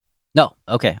No,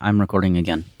 okay, I'm recording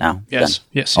again now. Yes, Then.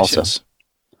 yes, yes, Also, yes.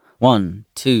 1,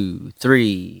 2,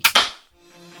 3.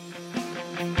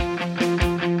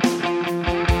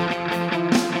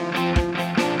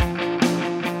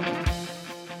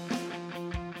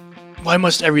 Why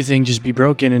must everything just be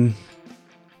broken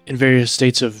in various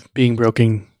states of being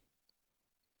brokenness?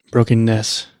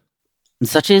 And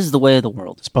such is the way of the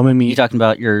world. It's bumming me. You talking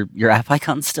about your app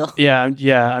icons still? Yeah.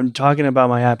 I'm talking about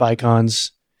my app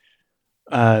icons.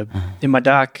 In my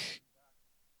dock,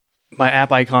 my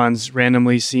app icons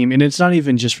randomly seem, and it's not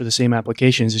even just for the same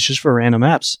applications. It's just for random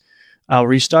apps. I'll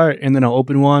restart and then I'll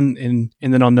open one and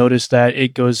then I'll notice that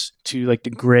it goes to like the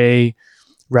gray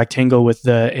rectangle with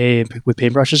the A with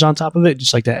paintbrushes on top of it,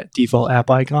 just like that default app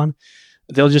icon.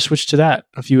 They'll just switch to that,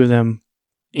 a few of them,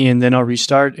 and then I'll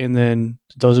restart and then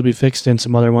those will be fixed and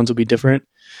some other ones will be different.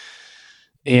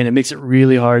 And it makes it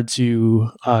really hard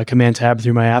to command tab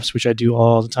through my apps, which I do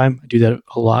all the time. I do that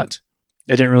a lot.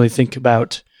 I didn't really think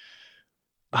about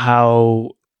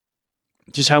how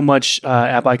much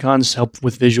app icons help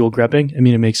with visual grepping. I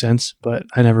mean, it makes sense, but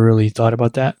I never really thought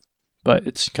about that. But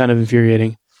it's kind of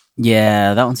infuriating.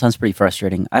 Yeah, that one sounds pretty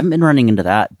frustrating. I haven't been running into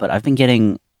that, but I've been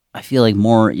getting, I feel like,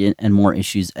 more and more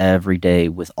issues every day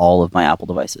with all of my Apple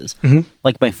devices. Mm-hmm.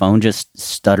 Like my phone just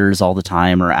stutters all the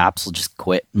time, or apps will just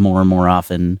quit more and more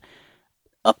often.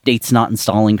 Updates not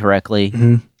installing correctly.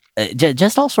 Mm-hmm.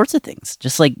 Just all sorts of things.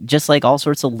 Just like all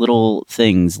sorts of little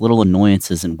things, little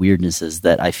annoyances and weirdnesses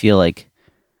that I feel like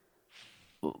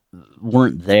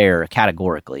weren't there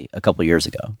categorically a couple years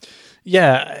ago.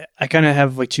 Yeah, I kind of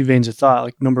have like two veins of thought.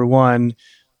 Like number one,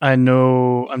 I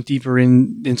know I'm deeper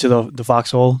into the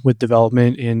foxhole with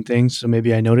development and things, so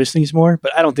maybe I notice things more.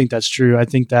 But I don't think that's true. I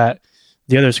think that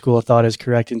the other school of thought is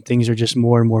correct, and things are just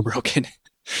more and more broken.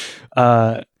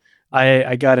 I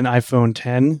got an iPhone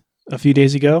 10 a few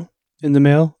days ago in the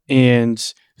mail,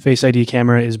 and Face ID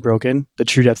camera is broken. The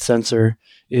True Depth sensor,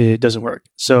 it doesn't work.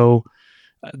 So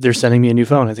they're sending me a new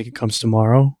phone. I think it comes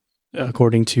tomorrow,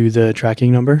 according to the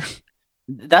tracking number.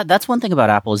 That's one thing about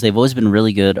Apple is they've always been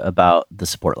really good about the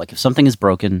support. Like if something is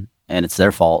broken and it's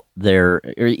their fault, or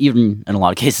even in a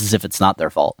lot of cases if it's not their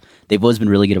fault, they've always been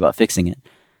really good about fixing it.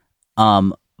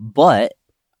 But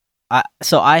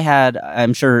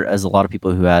I'm sure as a lot of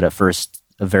people who had a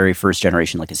very first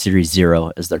generation, like a Series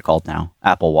 0 as they're called now,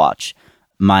 Apple Watch,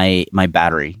 my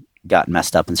battery got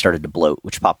messed up and started to bloat,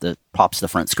 which pops the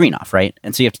front screen off, right?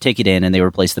 And so you have to take it in and they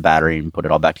replace the battery and put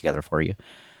it all back together for you.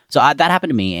 So that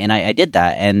happened to me, and I did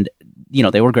that, and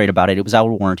they were great about it. It was out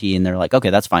of warranty, and they're like, okay,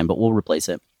 that's fine, but we'll replace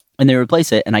it. And they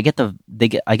replace it, and I get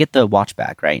the watch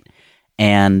back, right?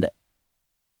 And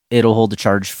it'll hold the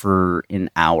charge for an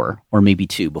hour or maybe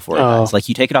two before it dies. Like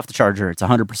you take it off the charger, it's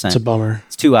 100%. It's a bummer.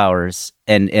 It's 2 hours,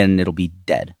 and it'll be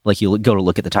dead. Like you go to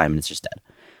look at the time, and it's just dead.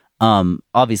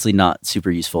 Obviously not super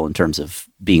useful in terms of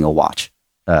being a watch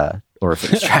or a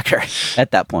fitness tracker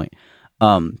at that point.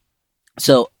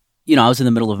 So I was in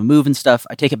the middle of a move and stuff.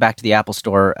 I take it back to the Apple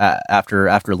store after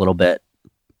a little bit,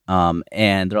 and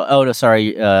they're like, oh no,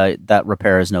 sorry, that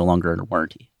repair is no longer under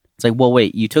warranty. It's like, well,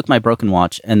 wait, you took my broken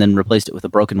watch and then replaced it with a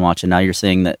broken watch, and now you're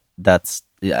saying that's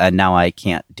now I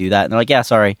can't do that. And they're like, yeah,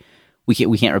 sorry, we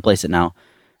can't replace it now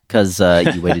because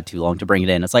you waited too long to bring it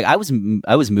in. It's like I was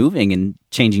moving and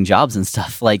changing jobs and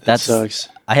stuff. Like that sucks.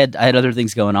 I had other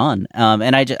things going on,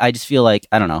 and I just feel like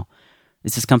I don't know.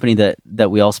 It's this company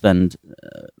that we all spend.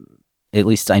 At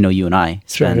least I know you and I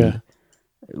spend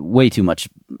way too much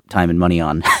time and money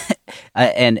on.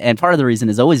 and part of the reason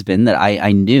has always been that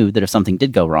I knew that if something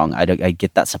did go wrong, I'd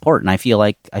get that support. And I feel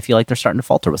like they're starting to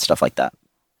falter with stuff like that.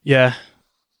 Yeah.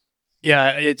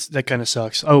 Yeah, that kind of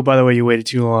sucks. Oh, by the way, you waited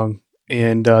too long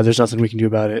and there's nothing we can do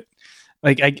about it.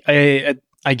 Like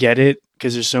I get it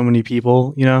because there's so many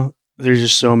people, there's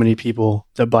just so many people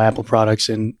that buy Apple products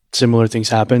and similar things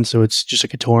happen. So it's just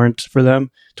like a torrent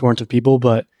of people,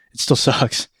 but it still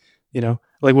sucks, Like,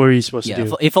 what were you supposed to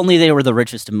do? If only they were the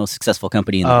richest and most successful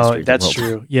company in the history of the world. That's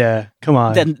true. Yeah, come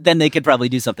on. Then they could probably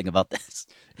do something about this.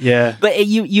 Yeah. But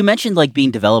you mentioned like being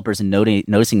developers and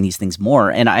noticing these things more,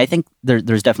 and I think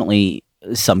there's definitely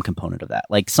some component of that.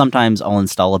 Like sometimes I'll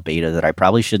install a beta that I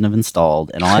probably shouldn't have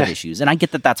installed, and I'll have issues, and I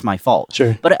get that that's my fault.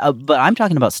 Sure. But I'm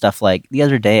talking about stuff like the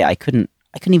other day I couldn't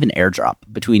even AirDrop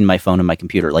between my phone and my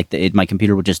computer. Like my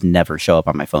computer would just never show up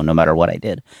on my phone no matter what I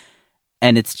did.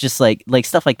 And it's just like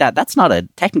stuff like that. That's not a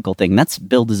technical thing. That's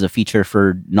built as a feature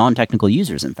for non-technical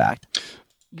users, in fact,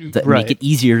 that make it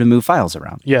easier to move files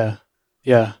around. Yeah.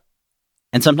 Yeah.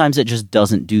 And sometimes it just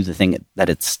doesn't do the thing that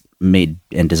it's made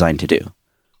and designed to do.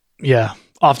 Yeah.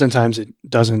 Oftentimes it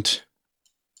doesn't.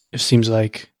 It seems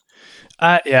like,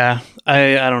 I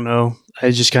don't know.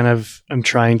 I just kind of I'm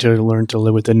trying to learn to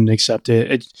live with it and accept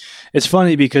it. It's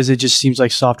funny because it just seems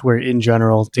like software in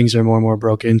general, things are more and more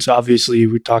broken. So obviously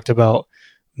we talked about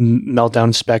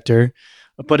Meltdown Spectre,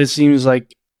 but it seems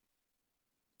like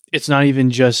it's not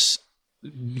even just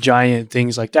giant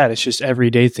things like that. It's just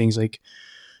everyday things like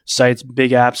sites,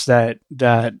 big apps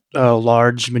that a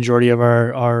large majority of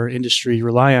our industry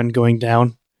rely on going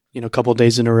down, a couple of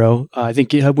days in a row. I think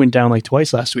GitHub went down like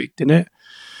twice last week, didn't it?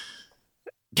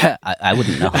 Yeah, I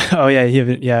wouldn't know. Oh yeah,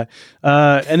 yeah.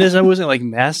 And this wasn't like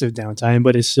massive downtime,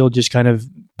 but it still just kind of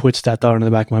puts that thought in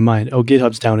the back of my mind. Oh,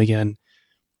 GitHub's down again.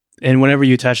 And whenever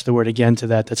you attach the word again to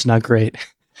that, that's not great.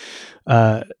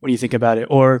 When you think about it,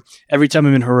 or every time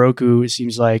I'm in Heroku, it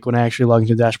seems like when I actually log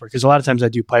into the dashboard, because a lot of times I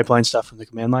do pipeline stuff from the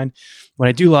command line. When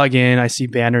I do log in, I see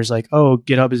banners like, "Oh,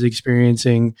 GitHub is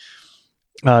experiencing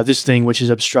this thing, which is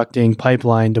obstructing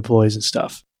pipeline deploys and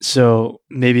stuff." So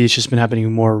maybe it's just been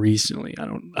happening more recently. I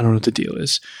don't know what the deal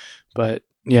is, but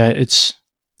yeah,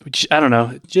 I don't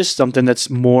know, just something that's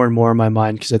more and more in my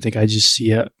mind because I think I just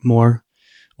see it more,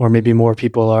 or maybe more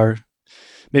people are.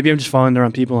 Maybe I'm just following the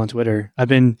wrong people on Twitter. I've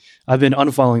been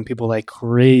unfollowing people like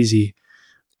crazy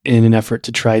in an effort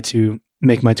to try to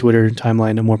make my Twitter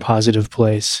timeline a more positive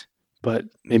place. But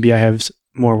maybe I have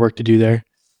more work to do there.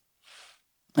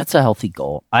 That's a healthy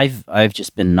goal. I've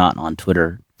just been not on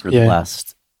Twitter for the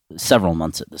last several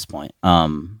months at this point.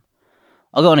 I'll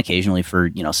go on occasionally for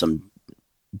some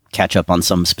catch up on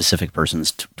some specific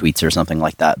person's tweets or something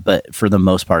like that. But for the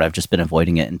most part, I've just been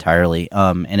avoiding it entirely.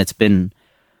 And it's been,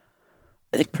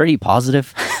 I think, pretty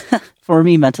positive for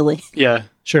me mentally. Yeah,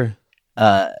 sure.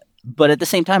 But at the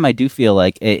same time, I do feel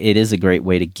like it is a great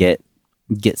way to get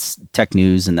tech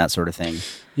news and that sort of thing.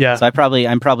 Yeah. So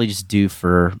I'm probably just due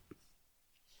for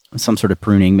some sort of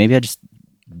pruning. Maybe I just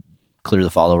clear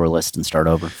the follower list and start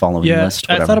over, following list.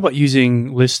 Whatever. I thought about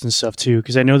using lists and stuff too,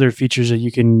 because I know there are features that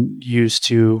you can use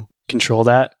to control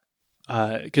that.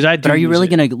 Because I do. But are you really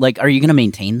gonna Are you gonna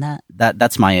maintain that?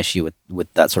 That's my issue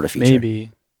with that sort of feature.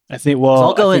 Maybe. I think.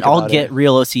 Well, I'll get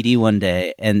real OCD one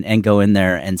day and go in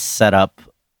there and set up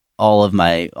all of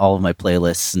my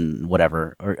playlists and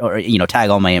whatever, or tag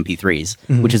all my MP3s,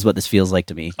 which is what this feels like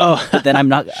to me. Oh, but then I'm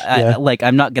not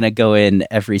I'm not gonna go in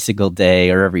every single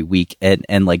day or every week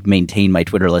and like maintain my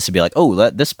Twitter list and be like, oh,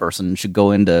 this person should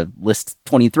go into list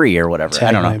 23 or whatever. Tag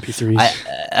I don't know. MP3s.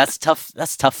 That's tough.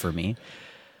 That's tough for me.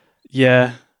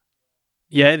 Yeah,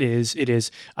 it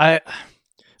is.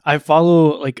 I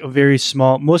follow like a very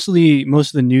small, most of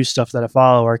the news stuff that I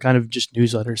follow are kind of just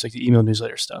newsletters, like the email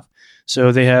newsletter stuff.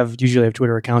 So they usually have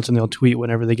Twitter accounts and they'll tweet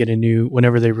whenever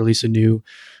they release a new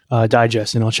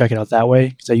digest, and I'll check it out that way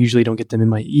because I usually don't get them in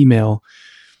my email.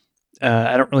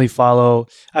 I don't really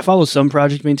I follow some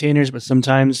project maintainers, but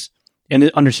sometimes, and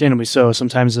understandably so,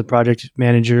 sometimes the project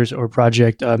managers or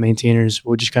project maintainers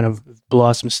will just kind of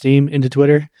blow some steam into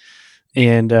Twitter.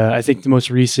 And I think the most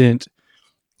recent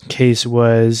case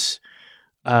was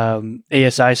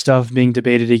ASI stuff being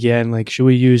debated again. Like, should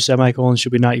we use semicolons?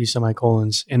 Should we not use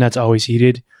semicolons? And that's always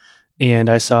heated. And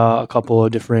I saw a couple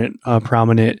of different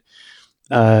prominent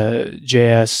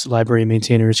JS library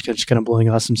maintainers just kind of blowing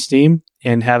off some steam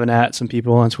and having at some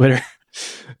people on Twitter.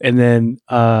 And then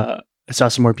I saw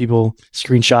some more people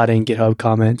screenshotting GitHub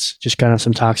comments, just kind of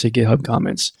some toxic GitHub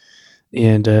comments.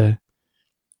 And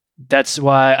that's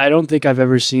why I don't think I've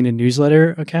ever seen a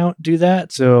newsletter account do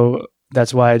that. So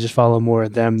that's why I just follow more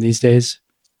of them these days.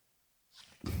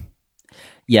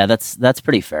 Yeah, that's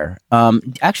pretty fair.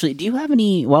 Actually, do you have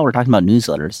any, while we're talking about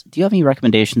newsletters, do you have any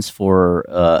recommendations for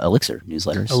Elixir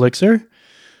newsletters? Elixir?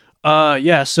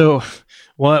 Yeah, so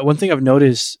one thing I've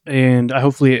noticed, and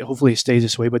hopefully it stays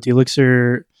this way, but the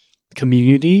Elixir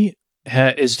community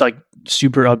is like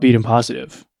super upbeat and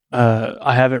positive.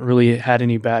 I haven't really had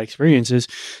any bad experiences.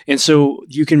 And so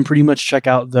you can pretty much check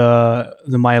out the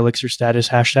My Elixir status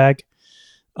hashtag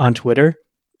on Twitter.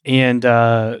 And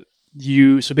so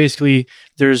basically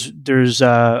there's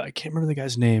I can't remember the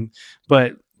guy's name,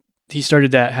 but he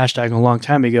started that hashtag a long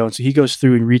time ago. And so he goes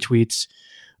through and retweets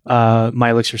My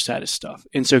Elixir status stuff.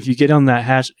 And so if you get on that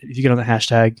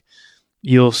hashtag,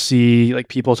 you'll see like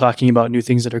people talking about new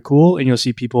things that are cool, and you'll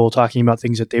see people talking about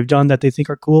things that they've done that they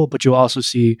think are cool, but you'll also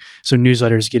see some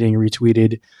newsletters getting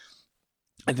retweeted.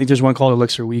 I think there's one called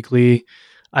Elixir Weekly.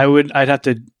 I'd have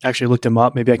to actually look them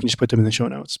up. Maybe I can just put them in the show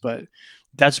notes, but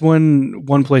that's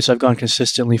one place I've gone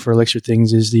consistently for Elixir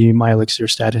things is the My Elixir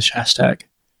status hashtag.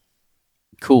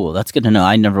 Cool. That's good to know.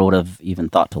 I never would have even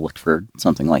thought to look for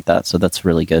something like that. So that's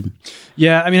really good.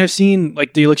 Yeah. I mean, I've seen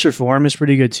like the Elixir forum is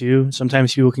pretty good too.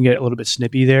 Sometimes people can get a little bit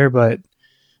snippy there, but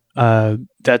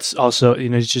that's also,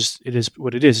 it is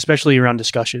what it is, especially around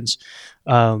discussions.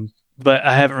 but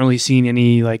I haven't really seen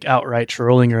any like outright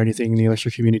trolling or anything in the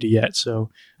Elixir community yet. So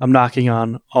I'm knocking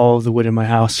on all of the wood in my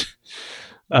house,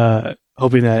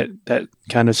 hoping that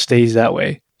kind of stays that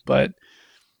way. But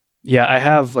yeah, I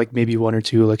have like maybe one or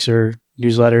two Elixir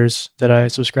newsletters that I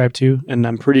subscribe to, and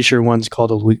I'm pretty sure one's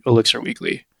called Elixir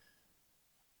Weekly.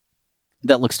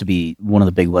 That looks to be one of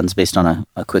the big ones based on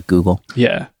a quick Google.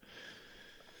 Yeah.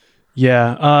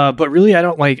 Yeah. But really I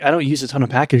don't use a ton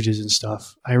of packages and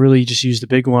stuff. I really just use the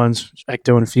big ones,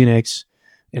 Ecto and Phoenix,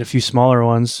 and a few smaller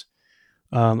ones.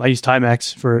 I use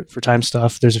Timex for time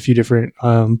stuff. There's a few different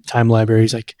time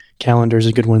libraries, like Calendar's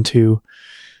a good one too.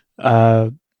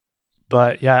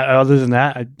 But yeah, other than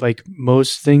that, like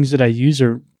most things that I use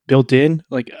are built in.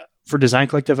 Like for Design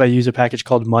Collective, I use a package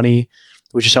called Money,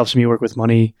 which just helps me work with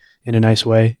money in a nice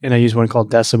way. And I use one called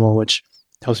Decimal, which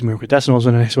helps me work with decimals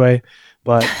in a nice way.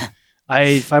 But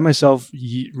I find myself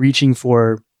reaching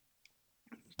for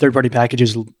third-party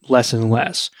packages less and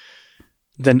less,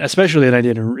 especially than I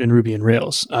did in Ruby and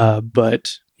Rails.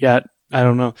 But yeah, I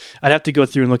don't know. I'd have to go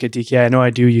through and look at DKI. I know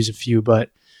I do use a few, but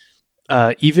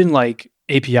even like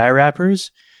API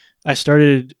wrappers, I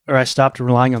stopped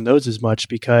relying on those as much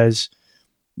because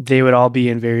they would all be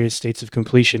in various states of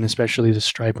completion, especially the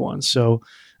Stripe ones. So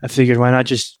I figured why not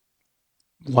just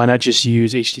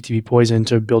use HTTP Poison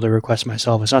to build a request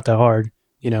myself? It's not that hard,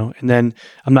 and then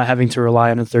I'm not having to rely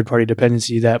on a third-party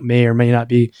dependency that may or may not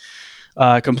be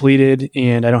completed,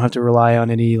 and I don't have to rely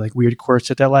on any like weird quirks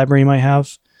that library might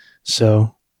have.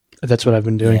 So that's what I've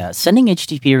been doing. Yeah, sending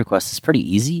HTTP requests is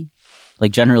pretty easy.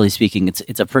 Like generally speaking,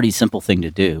 it's a pretty simple thing to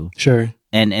do. Sure.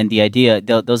 And the idea,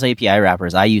 those API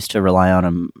wrappers, I used to rely on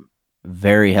them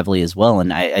very heavily as well.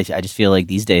 And I just feel like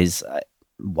these days,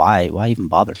 why even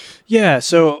bother? Yeah.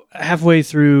 So halfway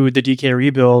through the DK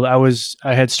rebuild,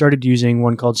 I had started using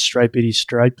one called Stripe80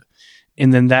 Stripe,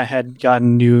 and then that had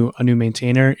gotten a new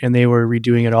maintainer, and they were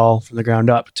redoing it all from the ground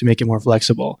up to make it more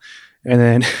flexible. And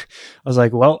then I was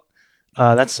like, well,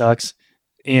 that sucks.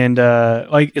 And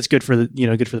like it's good for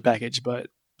the package, but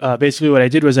basically what I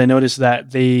did was I noticed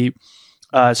that they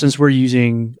since we're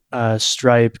using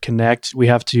Stripe Connect, we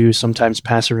have to sometimes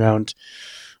pass around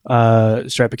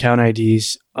Stripe account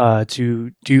IDs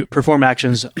to perform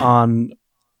actions on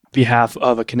behalf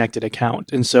of a connected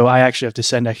account. And so I actually have to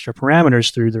send extra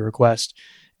parameters through the request,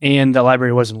 and the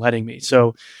library wasn't letting me.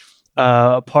 So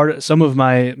some of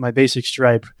my basic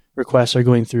Stripe requests are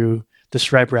going through the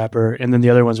Stripe wrapper, and then the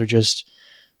other ones are just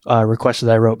requests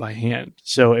that I wrote by hand.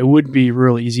 So it would be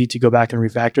real easy to go back and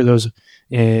refactor those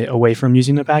away from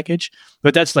using the package.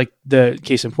 But that's like the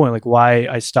case in point, like why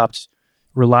I stopped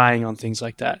relying on things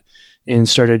like that and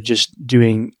started just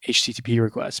doing HTTP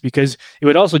requests, because it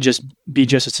would also just be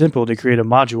just as simple to create a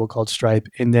module called Stripe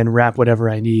and then wrap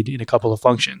whatever I need in a couple of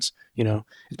functions.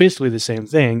 It's basically the same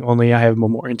thing, only I have a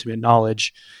more intimate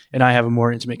knowledge and I have a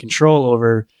more intimate control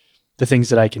over the things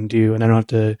that I can do. And I don't have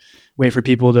to wait for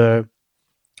people to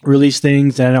release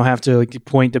things, and I don't have to like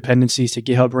point dependencies to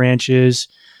GitHub branches.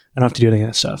 I don't have to do any of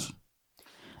that stuff.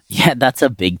 Yeah, that's a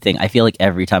big thing. I feel like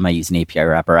every time I use an API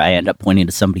wrapper, I end up pointing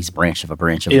to somebody's branch of a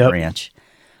branch of a branch.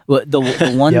 Well, the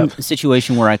one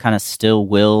situation where I kind of still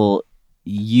will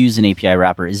use an API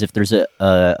wrapper is if there's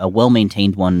a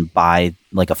well-maintained one by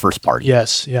like a first party.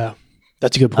 Yes, yeah.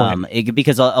 That's a good point.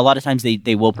 Because a lot of times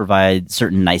they will provide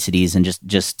certain niceties and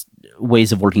just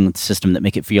ways of working with the system that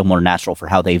make it feel more natural for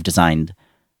how they've designed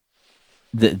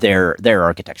their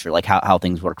architecture, like how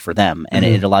things work for them, and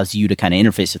it allows you to kind of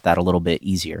interface with that a little bit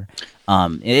easier, at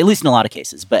least in a lot of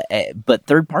cases. But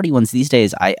third party ones these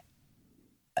days,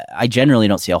 I generally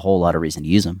don't see a whole lot of reason to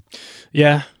use them.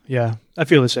 Yeah, I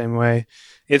feel the same way.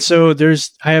 And so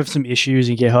I have some issues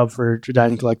in GitHub for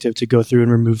Design Collective to go through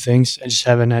and remove things. I just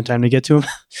haven't had time to get to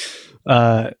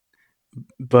them.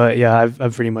 But yeah,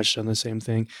 I've pretty much done the same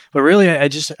thing. But really, I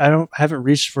haven't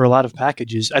reached for a lot of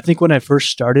packages. I think when I first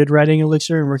started writing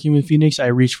Elixir and working with Phoenix, I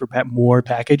reached for more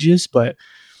packages. But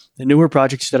the newer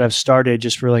projects that I've started,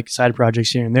 just for like side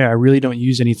projects here and there, I really don't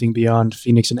use anything beyond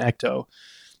Phoenix and Ecto.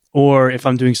 Or if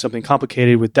I'm doing something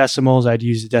complicated with decimals, I'd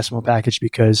use the decimal package,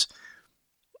 because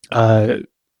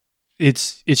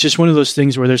it's just one of those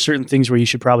things where there's certain things where you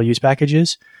should probably use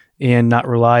packages and not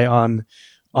rely on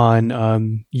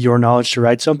your knowledge to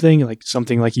write something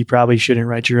like you probably shouldn't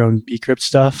write your own bcrypt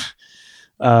stuff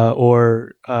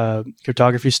or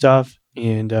cryptography stuff.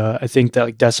 And I think that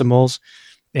like decimals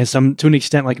and to an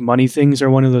extent like money things are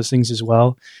one of those things as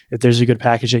well. If there's a good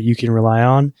package that you can rely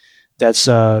on that's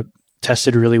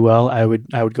tested really well, I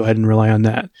would go ahead and rely on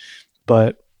that.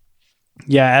 But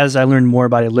yeah, as I learned more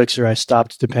about Elixir, I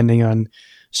stopped depending on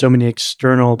so many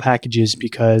external packages,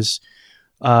 because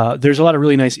there's a lot of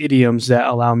really nice idioms that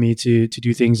allow me to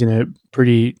do things in a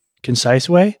pretty concise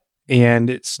way, and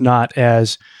it's not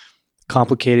as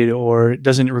complicated or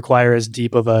doesn't require as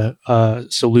deep of a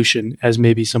solution as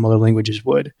maybe some other languages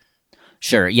would.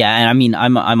 Sure. Yeah. And I mean,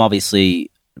 I'm obviously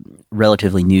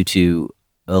relatively new to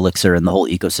Elixir and the whole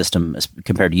ecosystem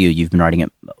compared to you. You've been writing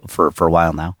it for a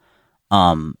while now.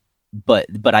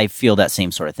 But I feel that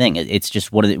same sort of thing. It's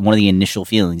just one of the initial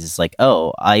feelings. It's like,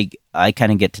 oh, I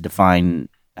kind of get to define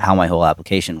how my whole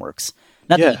application works.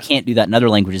 Not that you can't do that in other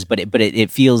languages, but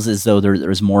it feels as though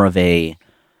there's more of a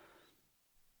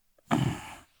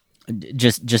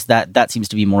just that seems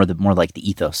to be more like the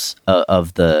ethos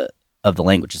of the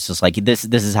language. It's just like this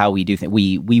is how we do things.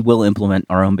 We will implement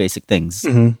our own basic things.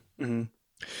 Mm-hmm. Mm-hmm.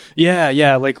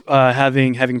 Yeah, like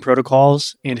having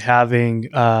protocols and having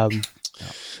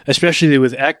especially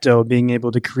with Ecto, being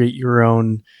able to create your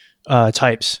own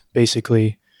types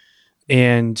basically.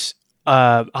 And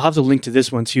I'll have to link to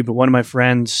this one too, but one of my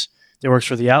friends that works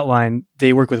for the Outline,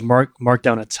 they work with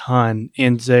Markdown a ton.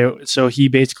 And so he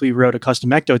basically wrote a custom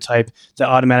Ecto type that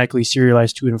automatically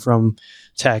serialized to and from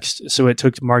text. So it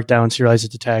took Markdown, serialized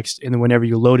it to text, and then whenever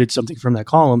you loaded something from that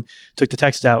column, took the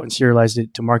text out and serialized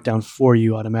it to Markdown for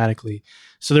you automatically.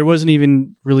 So there wasn't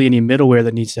even really any middleware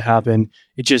that needs to happen.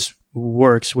 It just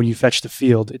works when you fetch the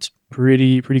field. It's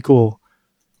pretty cool.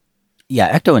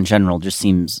 Yeah, Ecto in general just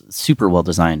seems super well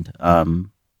designed.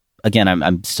 Again,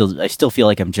 I still feel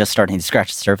like I'm just starting to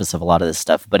scratch the surface of a lot of this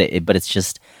stuff, but it's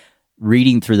just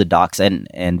reading through the docs, and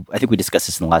I think we discussed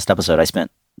this in the last episode. I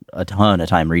spent a ton of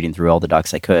time reading through all the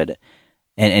docs I could,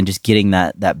 and just getting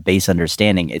that base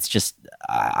understanding. It's just,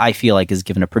 I feel like, has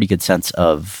given a pretty good sense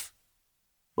of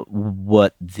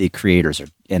what the creators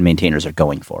and maintainers are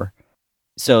going for.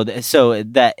 So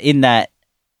that in that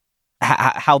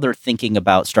how they're thinking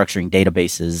about structuring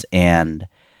databases and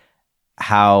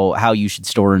how you should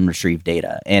store and retrieve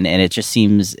data, and it just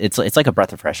seems it's like a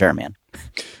breath of fresh air, man.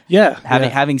 Yeah,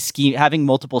 having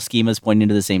multiple schemas pointing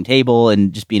to the same table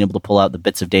and just being able to pull out the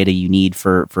bits of data you need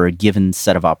for a given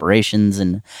set of operations,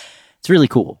 and it's really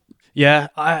cool. Yeah,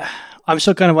 I'm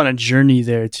still kind of on a journey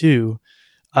there too.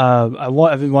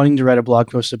 I've been wanting to write a blog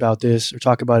post about this or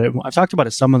talk about it. I've talked about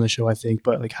it some on the show, I think,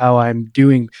 but like how I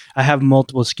have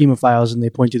multiple schema files and they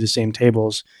point to the same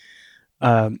tables.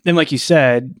 And like you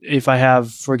said, if I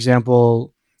have, for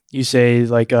example, you say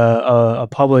like a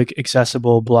public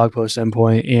accessible blog post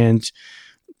endpoint and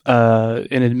an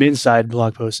admin side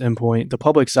blog post endpoint, the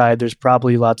public side, there's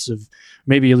probably lots of,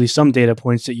 maybe at least some data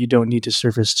points that you don't need to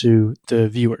surface to the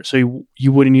viewer. So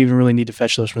you wouldn't even really need to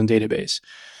fetch those from the database.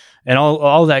 And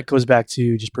all that goes back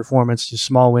to just performance, just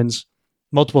small wins.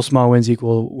 Multiple small wins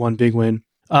equal one big win.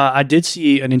 I did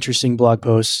see an interesting blog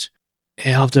post.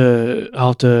 I'll have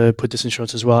to put this in show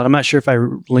notes as well. And I'm not sure if I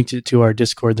linked it to our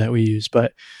Discord that we use,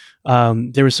 but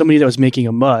there was somebody that was making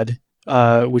a MUD,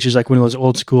 which is like one of those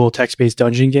old school text-based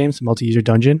dungeon games, multi-user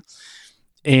dungeon.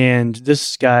 And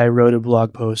this guy wrote a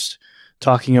blog post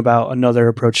talking about another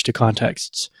approach to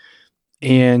contexts.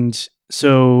 And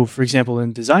so, for example,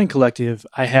 in Design Collective,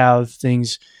 I have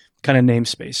things kind of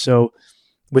namespace. So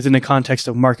within the context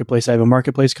of Marketplace, I have a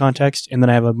Marketplace context, and then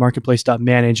I have a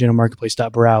Marketplace.manage and a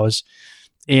Marketplace.browse.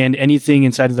 And anything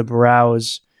inside of the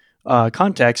browse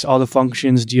context, all the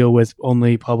functions deal with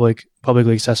only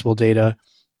publicly accessible data.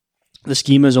 The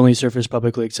schemas only surface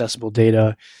publicly accessible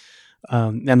data.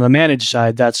 And on the manage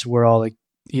side, that's where all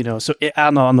so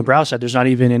on the browse side, there's not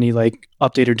even any like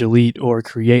update or delete or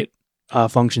create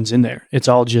functions in there. It's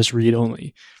all just read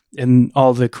only. And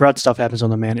all the CRUD stuff happens on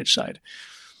the manage side.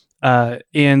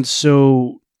 And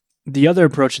so the other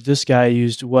approach that this guy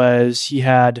used was he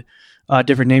had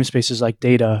different namespaces like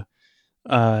data.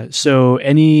 So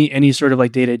any sort of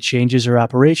like data changes or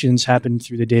operations happen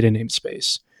through the data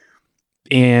namespace.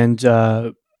 And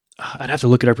I'd have to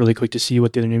look it up really quick to see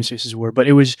what the other namespaces were. But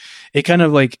it kind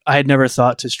of like, I had never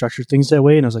thought to structure things that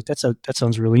way. And I was like, that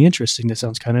sounds really interesting. That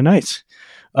sounds kind of nice.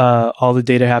 All the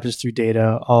data happens through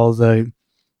data. All the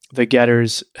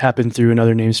getters happen through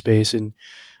another namespace. And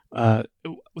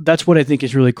that's what I think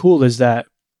is really cool, is that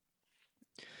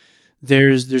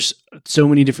there's so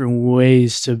many different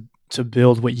ways to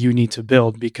build what you need to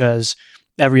build, because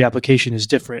every application is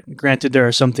different. Granted, there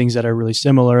are some things that are really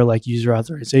similar, like user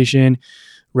authorization,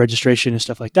 registration, and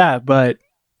stuff like that. But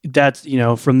that's,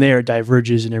 from there it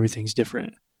diverges and everything's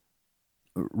different.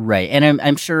 Right. And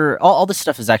I'm sure all this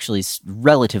stuff is actually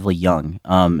relatively young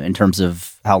in terms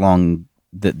of how long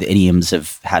the idioms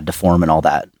have had to form and all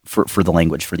that for the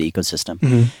language, for the ecosystem.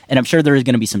 Mm-hmm. And I'm sure there is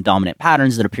going to be some dominant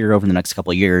patterns that appear over the next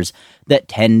couple of years that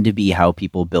tend to be how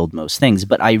people build most things.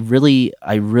 But I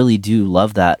really do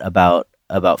love that about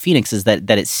Phoenix is that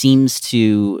it seems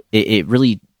to it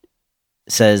really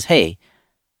says, hey,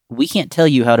 we can't tell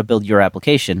you how to build your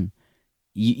application.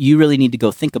 You really need to go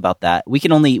think about that. We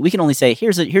can only say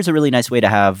here's a really nice way to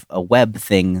have a web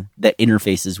thing that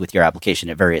interfaces with your application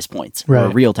at various points, or a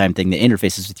real time thing that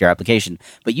interfaces with your application.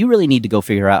 But you really need to go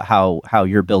figure out how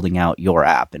you're building out your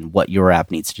app and what your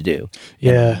app needs to do,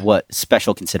 and what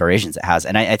special considerations it has.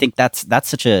 And I think that's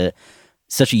such a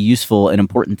useful and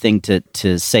important thing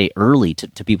to say early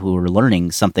to people who are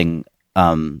learning something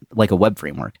like a web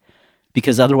framework.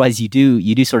 Because otherwise you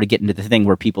do sort of get into the thing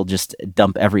where people just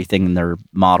dump everything in their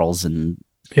models, and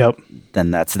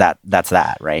then that's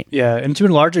that, right? Yeah, and to a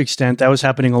larger extent, that was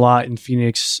happening a lot in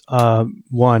Phoenix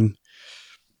 1.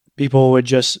 People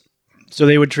would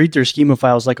they would treat their schema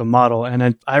files like a model,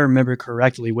 and I remember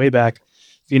correctly, way back,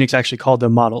 Phoenix actually called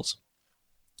them models.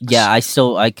 Yeah,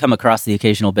 I come across the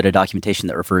occasional bit of documentation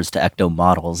that refers to Ecto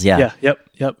models. Yeah.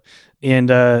 Yep.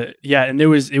 And and it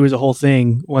was a whole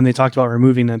thing when they talked about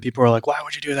removing them. People were like, "Why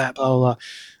would you do that?" Blah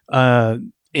blah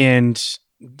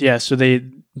blah. So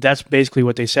that's basically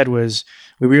what they said was,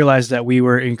 we realized that we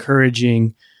were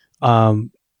encouraging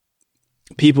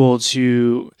people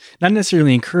to, not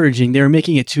necessarily encouraging, they were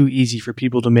making it too easy for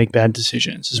people to make bad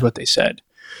decisions, is what they said.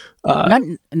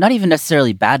 Not even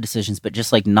necessarily bad decisions, but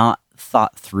just like not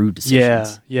thought through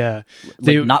decisions. Yeah.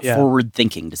 Not forward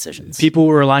thinking decisions. People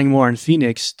were relying more on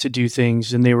Phoenix to do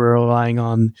things than they were relying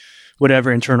on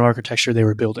whatever internal architecture they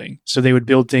were building. So they would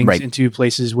build things into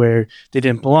places where they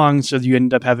didn't belong. So you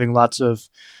end up having lots of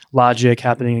logic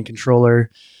happening in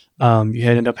controller. You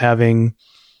end up having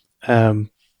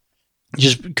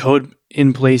just code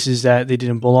in places that they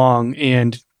didn't belong,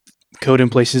 and code in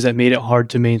places that made it hard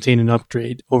to maintain and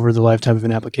upgrade over the lifetime of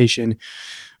an application,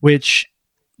 which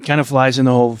kind of flies in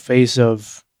the whole face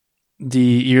of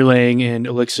the Erlang and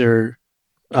Elixir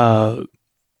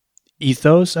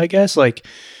ethos, I guess. Like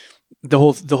the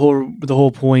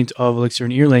whole point of Elixir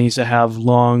and Erlang is to have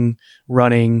long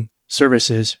running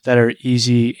services that are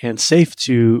easy and safe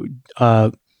to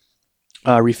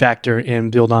refactor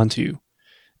and build onto.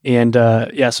 And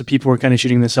so people were kind of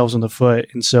shooting themselves in the foot.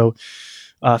 And so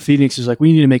Phoenix is like,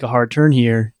 we need to make a hard turn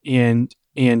here and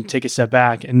take a step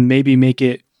back and maybe make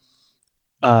it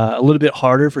a little bit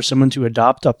harder for someone to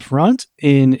adopt up front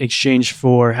in exchange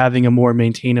for having a more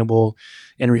maintainable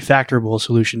and refactorable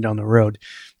solution down the road.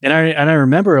 And I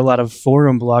remember a lot of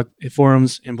forums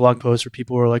and blog posts where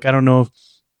people were like, I don't know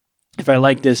if I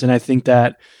like this, and I think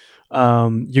that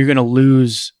you're going to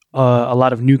lose a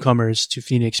lot of newcomers to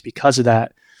Phoenix because of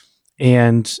that.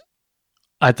 And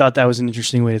I thought that was an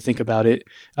interesting way to think about it.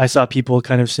 I saw people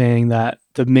kind of saying that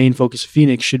the main focus of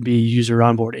Phoenix should be user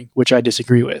onboarding, which I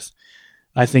disagree with.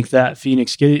 I think that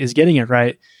Phoenix is getting it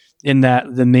right in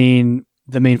that the main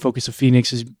focus of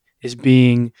Phoenix is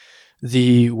being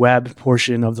the web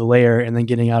portion of the layer and then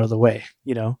getting out of the way,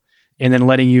 and then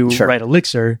letting you write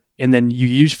Elixir, and then you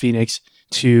use Phoenix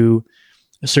to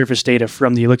surface data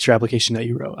from the Elixir application that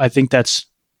you wrote. I think that's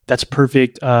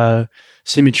perfect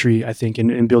symmetry, I think,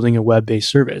 in building a web-based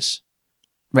service.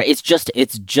 Right. It's just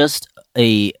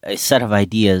a set of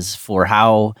ideas for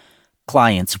how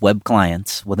web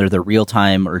clients, whether they're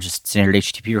real-time or just standard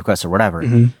HTTP requests or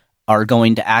whatever, are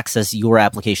going to access your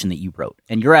application that you wrote.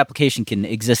 And your application can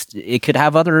exist. It could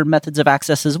have other methods of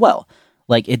access as well.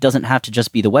 Like, it doesn't have to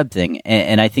just be the web thing.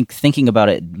 And I think thinking about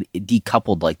it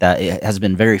decoupled like that, it has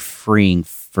been very freeing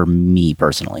for me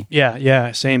personally.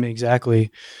 Yeah, same, exactly.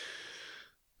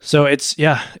 So it's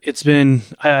been,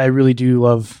 I really do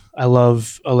I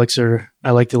love Elixir.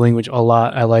 I like the language a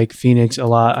lot. I like Phoenix a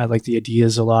lot. I like the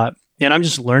ideas a lot. And I'm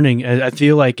just learning. I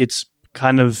feel like it's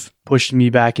kind of pushed me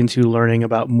back into learning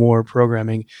about more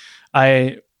programming.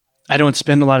 I don't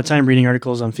spend a lot of time reading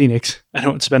articles on Phoenix. I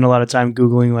don't spend a lot of time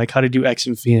Googling like how to do X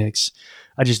in Phoenix.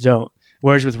 I just don't.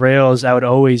 Whereas with Rails, I would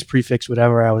always prefix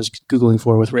whatever I was Googling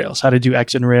for with Rails. How to do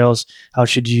X in Rails. How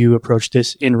should you approach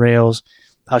this in Rails?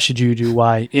 How should you do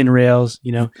Y in Rails?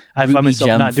 I find myself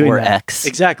not doing that. X.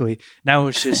 Exactly. Now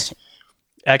it's just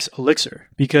X Elixir,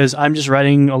 because I'm just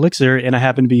writing Elixir and I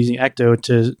happen to be using Ecto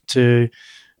to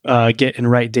get and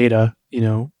write data,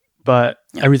 but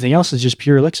everything else is just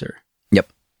pure Elixir.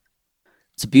 Yep.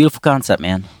 It's a beautiful concept,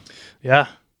 man. Yeah,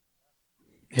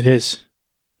 it is.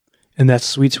 And that's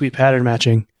sweet, sweet pattern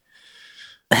matching.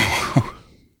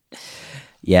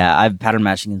 Yeah, pattern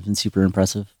matching has been super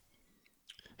impressive.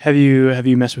 Have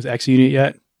you messed with XUnit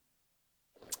yet?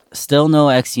 Still no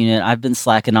XUnit. I've been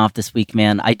slacking off this week,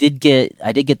 man. I did get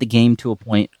the game to a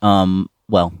point.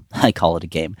 Well, I call it a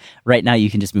game. Right now, you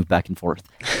can just move back and forth.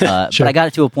 Sure. But I got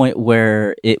it to a point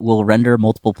where it will render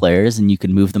multiple players, and you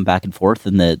can move them back and forth,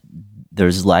 and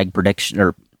there's lag prediction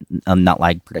or not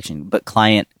lag prediction, but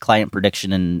client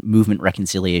prediction and movement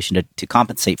reconciliation to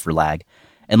compensate for lag.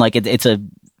 And like it's a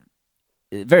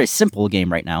very simple game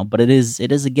right now, but it is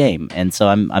a game, and so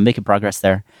I'm making progress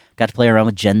there. Got to play around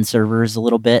with gen servers a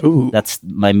little bit. Ooh. That's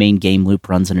my main game loop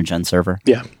runs in a gen server.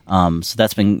 Yeah. So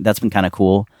that's been kind of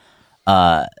cool.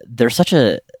 There's such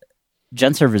a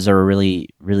gen servers are a really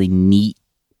really neat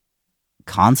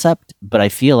concept, but I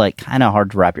feel like kind of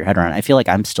hard to wrap your head around. I feel like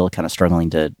I'm still kind of struggling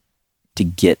to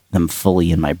get them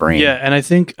fully in my brain. Yeah, and I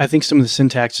think some of the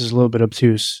syntax is a little bit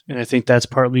obtuse, and I think that's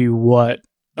partly what.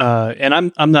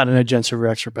 And I'm not an agent server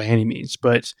expert by any means,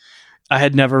 but I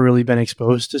had never really been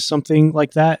exposed to something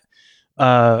like that.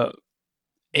 And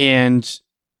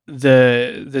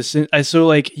so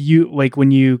like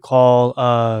when you call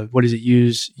what is it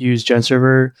use gen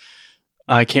server,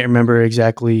 I can't remember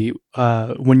exactly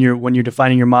when you're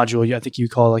defining your module. I think you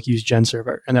call like use gen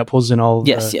server, and that pulls in all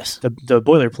the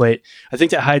boilerplate. I think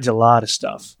that hides a lot of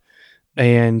stuff.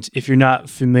 And if you're not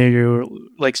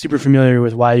super familiar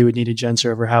with why you would need a gen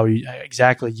server, how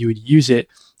exactly you would use it,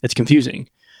 it's confusing.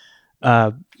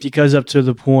 Because up to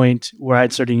the point where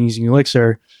I'd started using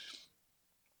Elixir,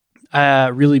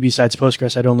 really besides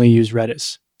Postgres, I'd only use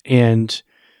Redis. And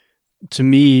to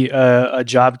me, a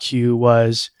job queue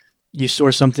was you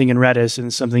store something in Redis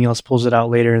and something else pulls it out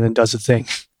later and then does a thing.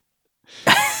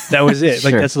 That was it.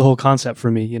 Like that's the whole concept for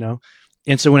me,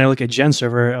 And so when I look at gen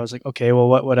server, I was like, okay, well,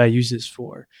 what would I use this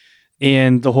for?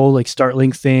 And the whole like start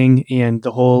link thing and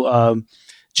the whole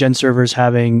gen servers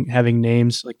having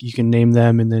names, like you can name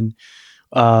them, and then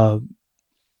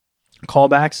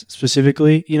callbacks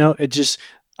specifically, it just,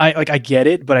 I get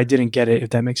it, but I didn't get it, if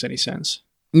that makes any sense.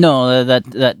 No,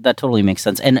 that totally makes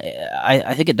sense. And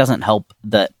I think it doesn't help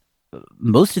that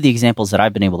most of the examples that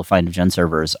I've been able to find of gen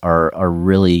servers are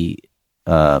really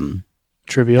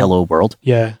trivial. Hello world.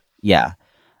 Yeah. Yeah.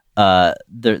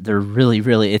 They're really,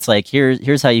 really, it's like,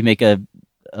 here's how you make a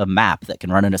map that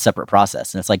can run in a separate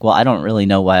process. And it's like, well, I don't really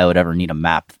know why I would ever need a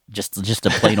map, just a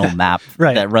plain old map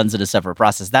right. that runs in a separate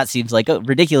process. That seems like a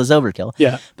ridiculous overkill.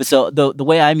 Yeah. But so the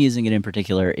way I'm using it in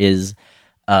particular is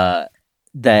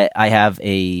that I have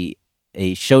a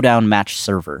showdown match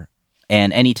server.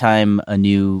 And anytime a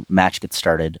new match gets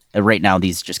started, right now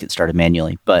these just get started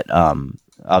manually, but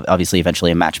obviously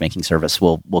eventually a matchmaking service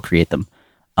will create them.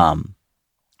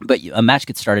 But a match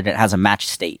gets started, it has a match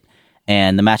state,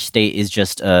 and the match state is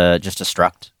just a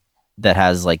struct that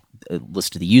has like a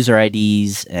list of the user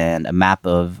IDs and a map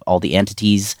of all the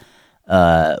entities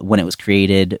when it was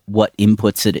created, what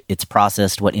inputs it's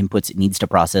processed, what inputs it needs to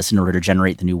process in order to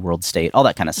generate the new world state, all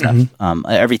that kind of stuff. Mm-hmm.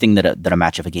 Everything that a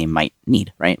match of a game might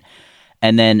need, right?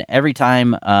 And then every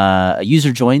time a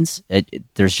user joins,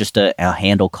 there's just a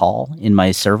handle call in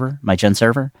my server, my gen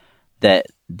server, that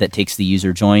takes the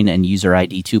user join and user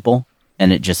ID tuple,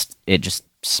 and it just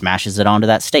smashes it onto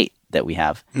that state that we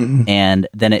have. Mm-hmm. And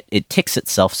then it ticks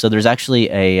itself. So there's actually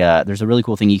there's a really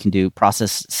cool thing you can do,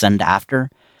 process send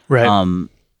after. Right.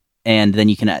 And then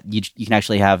you can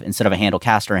actually have, instead of a handle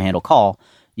cast or a handle call,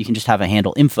 you can just have a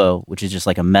handle info, which is just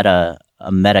like a meta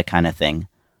kind of thing.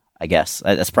 I guess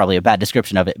that's probably a bad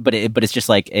description of it, but it's just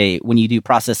like when you do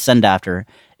process send after,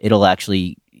 it'll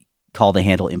actually call the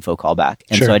handle info callback.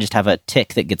 And so I just have a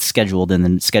tick that gets scheduled and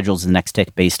then schedules the next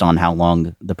tick based on how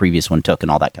long the previous one took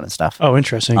and all that kind of stuff. Oh,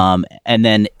 interesting. And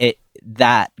then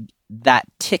that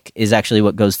tick is actually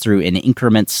what goes through and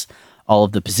increments all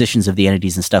of the positions of the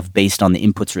entities and stuff based on the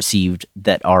inputs received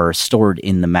that are stored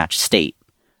in the match state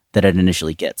that it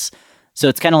initially gets. So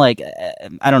it's kind of like,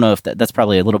 I don't know if that's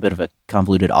probably a little bit of a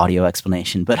convoluted audio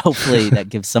explanation, but hopefully that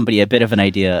gives somebody a bit of an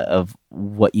idea of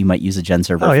what you might use a gen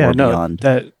server for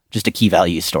beyond just a key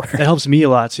value store. That helps me a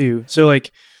lot too. So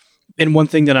like, and one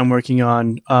thing that I'm working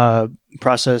on,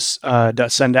 process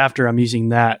send after, I'm using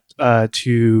that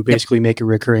to basically make a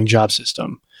recurring job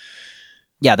system.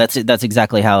 Yeah, that's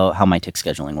exactly how my tick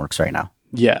scheduling works right now.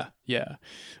 Yeah.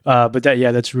 But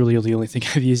that's really the only thing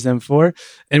I've used them for.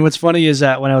 And what's funny is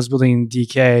that when I was building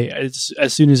DK,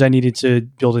 as soon as I needed to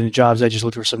build any jobs, I just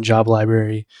looked for some job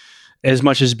library. As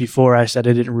much as before I said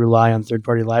I didn't rely on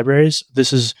third-party libraries,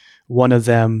 this is one of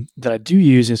them that I do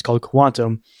use. It's called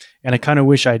Quantum, and I kind of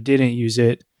wish I didn't use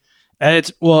it.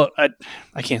 And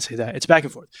I can't say that. It's back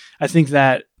and forth. I think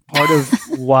that part of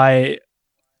why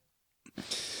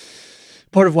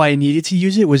I needed to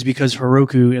use it was because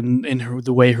Heroku and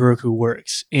the way Heroku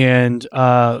works. And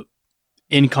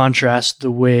in contrast, the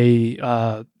way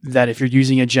that if you're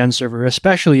using a gen server,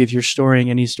 especially if you're storing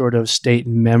any sort of state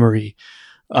in memory,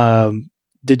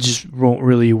 that just won't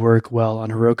really work well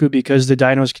on Heroku because the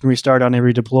dynos can restart on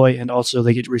every deploy, and also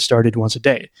they get restarted once a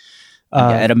day.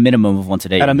 At a minimum of once a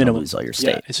day, at a you're minimum, gonna lose all your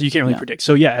state. So you can't really predict.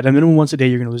 So yeah, at a minimum once a day,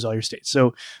 you're going to lose all your state.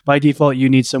 So by default, you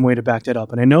need some way to back that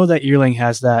up. And I know that Yearling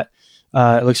has that.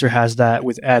 Elixir has that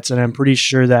with ETS, and I'm pretty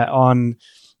sure that on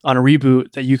a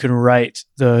reboot that you can write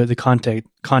the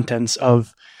contents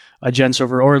of a gen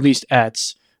server or at least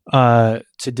ETS to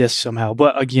disk somehow.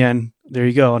 But again, there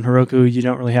you go. On Heroku, you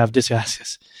don't really have disk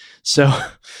access, so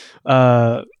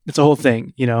it's a whole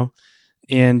thing, you know.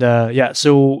 And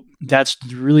so that's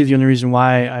really the only reason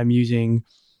why I'm using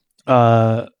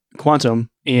Quantum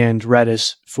and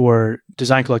Redis for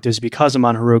Design Collectives, because I'm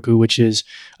on Heroku, which is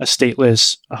a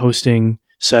stateless hosting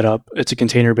setup. It's a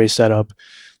container-based setup,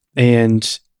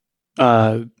 and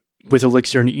with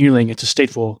Elixir and Yearling, it's a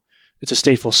stateful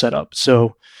setup.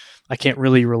 So I can't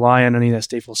really rely on any of that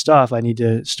stateful stuff. I need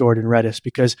to store it in Redis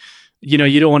because, you know,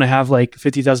 you don't want to have like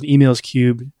 50,000 emails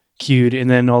queued, and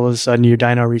then all of a sudden your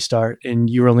dyno restart and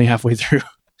you're only halfway through.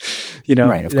 You know,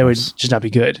 right, that would just not be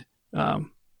good.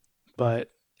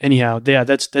 But anyhow, yeah,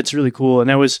 that's really cool,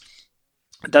 and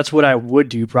that's what I would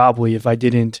do probably if I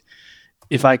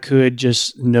could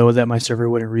just know that my server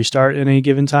wouldn't restart at any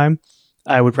given time.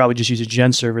 I would probably just use a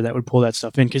gen server that would pull that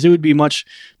stuff in, because it would be much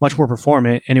more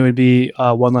performant, and it would be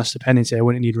one less dependency. I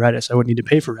wouldn't need Redis. I wouldn't need to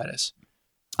pay for Redis.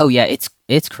 Oh yeah,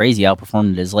 it's crazy how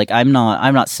performant it is. Like I'm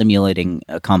not simulating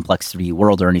a complex 3D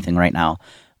world or anything right now,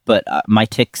 but my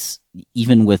ticks,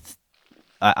 even with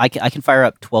I can fire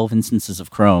up 12 instances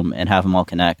of Chrome and have them all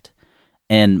connect,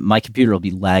 and my computer will be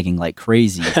lagging like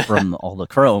crazy from all the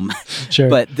Chrome. Sure.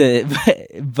 But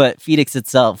Phoenix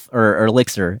itself or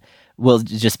Elixir will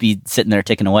just be sitting there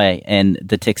ticking away, and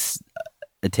the ticks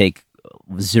take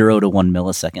 0 to 1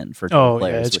 millisecond for 12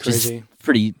 players, it's which crazy. Is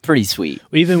pretty sweet.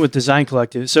 Even with Design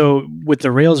Collective. So with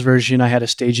the Rails version, I had a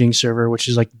staging server, which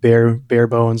is like bare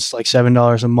bones, like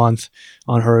 $7 a month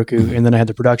on Heroku. And then I had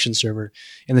the production server.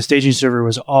 And the staging server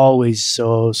was always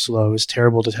so slow. It was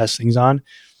terrible to test things on.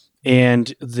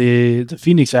 And the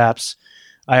Phoenix apps,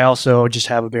 I also just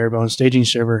have a bare bones staging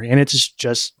server. And it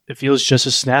feels just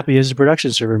as snappy as the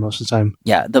production server most of the time.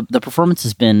 Yeah, the performance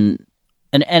has been...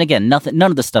 And again,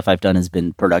 none of the stuff I've done has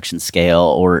been production scale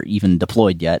or even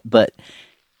deployed yet, but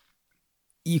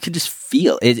you can just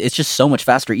feel it's just so much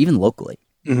faster, even locally.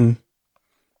 Mm-hmm.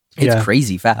 It's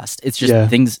crazy fast. It's just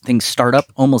things start up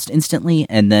almost instantly,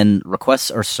 and then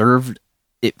requests are served.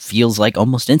 It feels like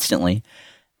almost instantly.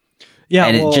 Yeah,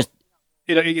 and well,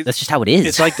 that's just how it is.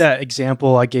 It's like that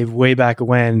example I gave way back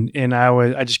when, and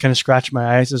I just kind of scratched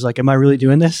my eyes. I was like, "Am I really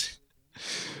doing this?"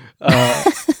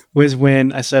 Was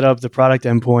when I set up the product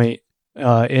endpoint,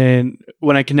 and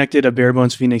when I connected a bare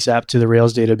bones Phoenix app to the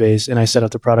Rails database, and I set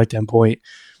up the product endpoint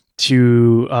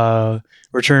to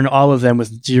return all of them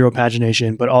with 0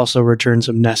 pagination, but also return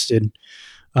some nested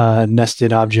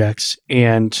objects,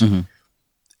 and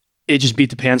it just beat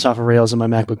the pants off of Rails on my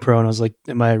MacBook Pro, and I was like,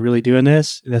 "Am I really doing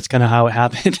this?" And that's kind of how it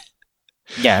happened.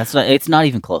 Yeah, it's not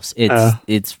even close.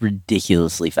 It's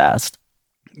ridiculously fast.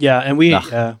 Yeah,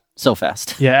 and so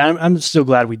fast. Yeah, I'm still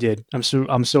glad we did. I'm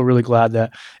still really glad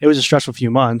that it was a stressful few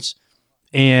months,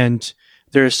 and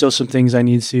there are still some things I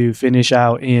need to finish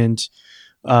out and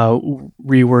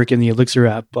rework in the Elixir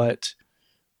app. But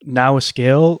now with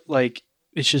Scale, like,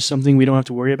 it's just something we don't have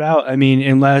to worry about. I mean,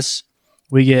 unless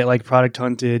we get like Product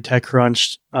Hunted,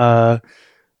 TechCrunch,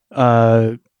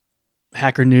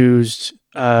 Hacker News,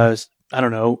 I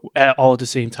don't know, all at the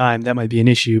same time, that might be an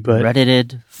issue. But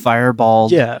Reddited, Fireball,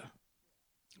 yeah.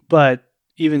 But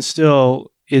even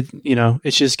still,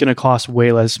 it's just going to cost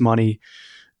way less money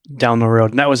down the road.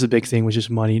 And that was the big thing, was just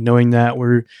money. Knowing that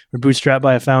we're bootstrapped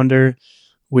by a founder,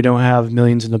 we don't have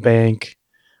millions in the bank.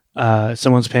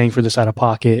 Someone's paying for this out of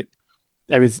pocket.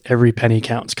 Every penny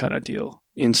counts, kind of deal.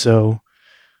 And so,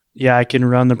 yeah, I can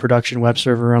run the production web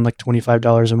server around like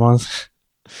 $25 a month.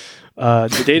 The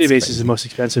database is the most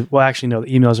expensive. Well, actually, no,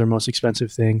 the emails are the most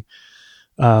expensive thing.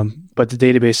 But the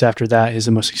database after that is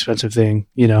the most expensive thing,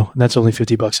 and that's only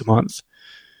 $50 a month.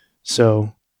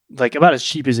 So like about as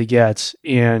cheap as it gets.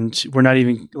 And we're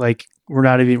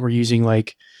using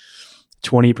like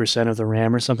 20% of the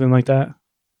RAM or something like that.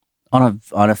 On a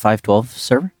 512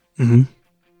 server? Mm-hmm.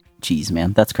 Jeez,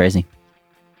 man, that's crazy.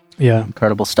 Yeah.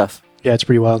 Incredible stuff. Yeah, it's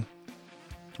pretty wild.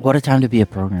 What a time to be a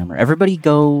programmer. Everybody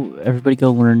go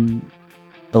learn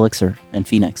Elixir and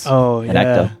Phoenix. Oh, and yeah.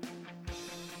 Ecto.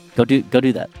 Go do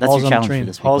that. That's Paul's your challenge for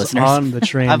this week, Paul's listeners. on the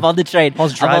train. I'm on the train.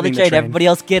 Paul's I'm on driving the train. the train. Everybody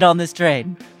else get on this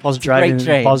train. Paul's It's a great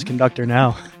train. Paul's conductor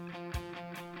now.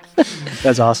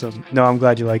 That's awesome. No, I'm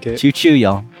glad you like it. Choo choo,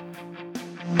 y'all.